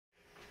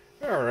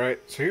Alright,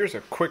 so here's a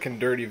quick and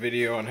dirty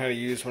video on how to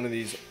use one of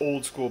these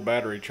old school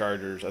battery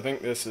chargers. I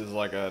think this is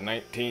like a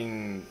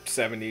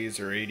 1970s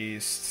or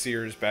 80s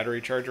Sears battery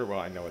charger. Well,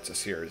 I know it's a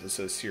Sears. It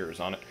says Sears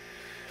on it.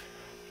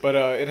 But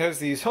it has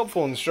these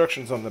helpful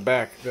instructions on the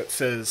back that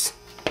says,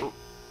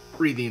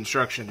 read the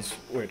instructions,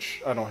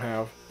 which I don't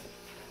have.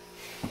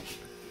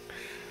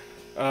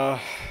 I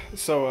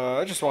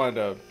just wanted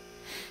to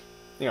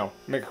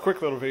make a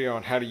quick little video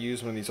on how to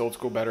use one of these old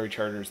school battery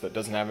chargers that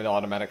doesn't have an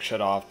automatic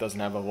shut off, doesn't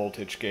have a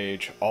voltage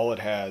gauge. All it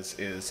has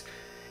is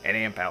an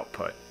amp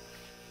output.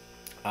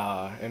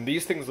 And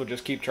these things will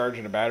just keep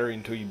charging a battery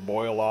until you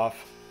boil off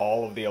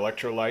all of the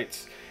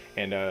electrolytes,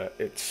 and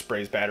it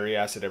sprays battery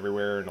acid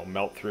everywhere and it'll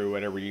melt through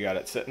whatever you got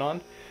it sitting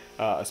on.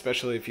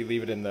 Especially if you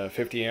leave it in the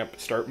 50 amp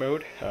start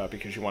mode,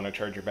 because you want to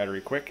charge your battery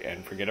quick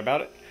and forget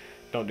about it.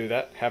 Don't do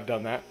that. Have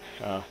done that.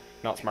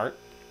 Not smart.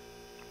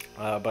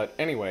 But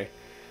anyway,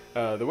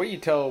 the way you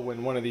tell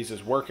when one of these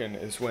is working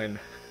is when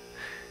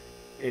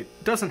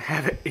it doesn't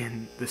have it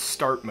in the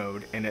start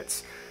mode and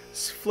it's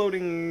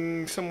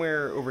floating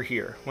somewhere over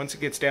here. Once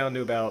it gets down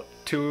to about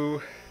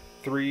 2,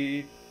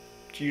 3,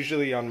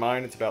 usually on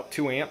mine it's about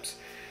 2 amps,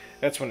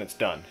 that's when it's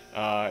done.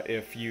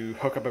 If you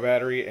hook up a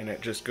battery and it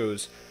just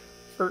goes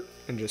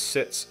and just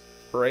sits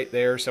right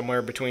there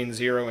somewhere between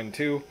 0 and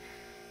 2,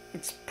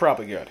 it's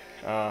probably good.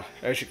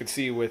 As you can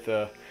see with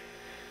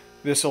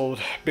this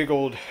big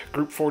old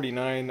Group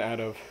 49 out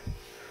of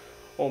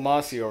old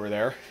Mossy over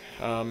there,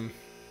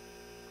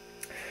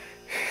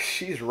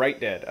 she's right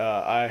dead.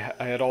 I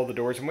had all the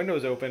doors and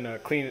windows open,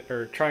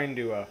 trying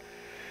to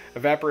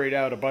evaporate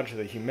out a bunch of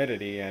the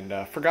humidity,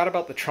 and forgot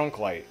about the trunk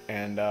light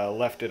and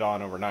left it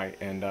on overnight.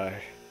 And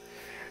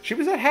she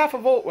was at half a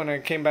volt when I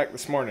came back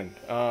this morning.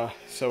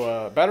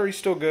 Battery's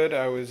still good.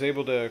 I was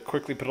able to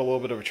quickly put a little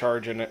bit of a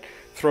charge in it,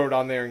 throw it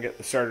on there, and get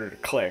the starter to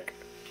click.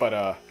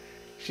 But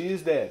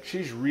she's dead.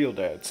 She's real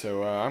dead.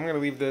 So I'm going to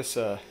leave this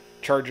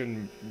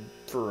charging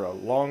for a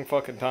long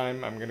fucking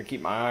time. I'm going to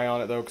keep my eye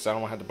on it, though, because I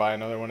don't want to have to buy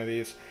another one of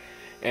these.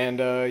 And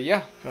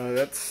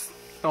that's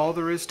all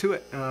there is to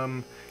it.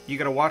 You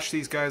got to watch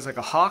these guys like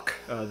a hawk.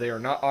 They are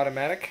not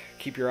automatic.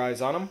 Keep your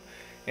eyes on them.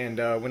 And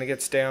when it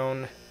gets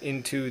down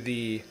into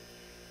the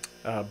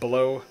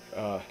below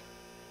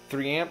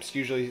 3 amps,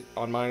 usually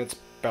on mine it's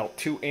about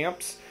 2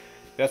 amps,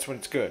 that's when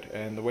it's good.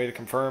 And the way to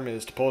confirm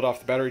is to pull it off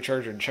the battery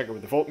charger and check it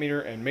with the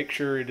voltmeter and make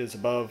sure it is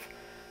above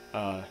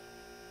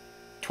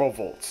 12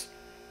 volts.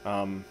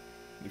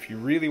 If you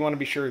really want to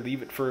be sure,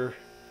 leave it for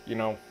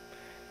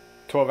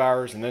 12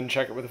 hours and then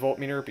check it with the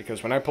voltmeter,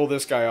 because when I pull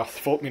this guy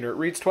off the voltmeter, it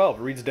reads 12.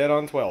 It reads dead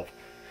on 12.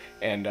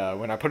 And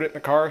when I put it in the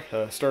car,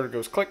 the starter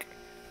goes click.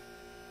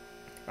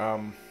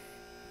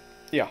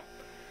 Yeah.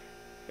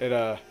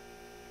 It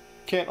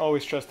can't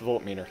always trust the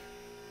voltmeter.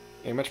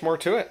 Ain't much more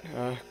to it.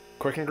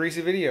 Quick and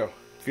greasy video.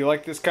 If you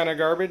like this kind of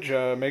garbage,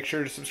 make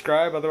sure to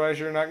subscribe, otherwise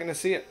you're not going to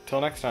see it.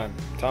 Till next time,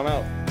 Tom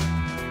out.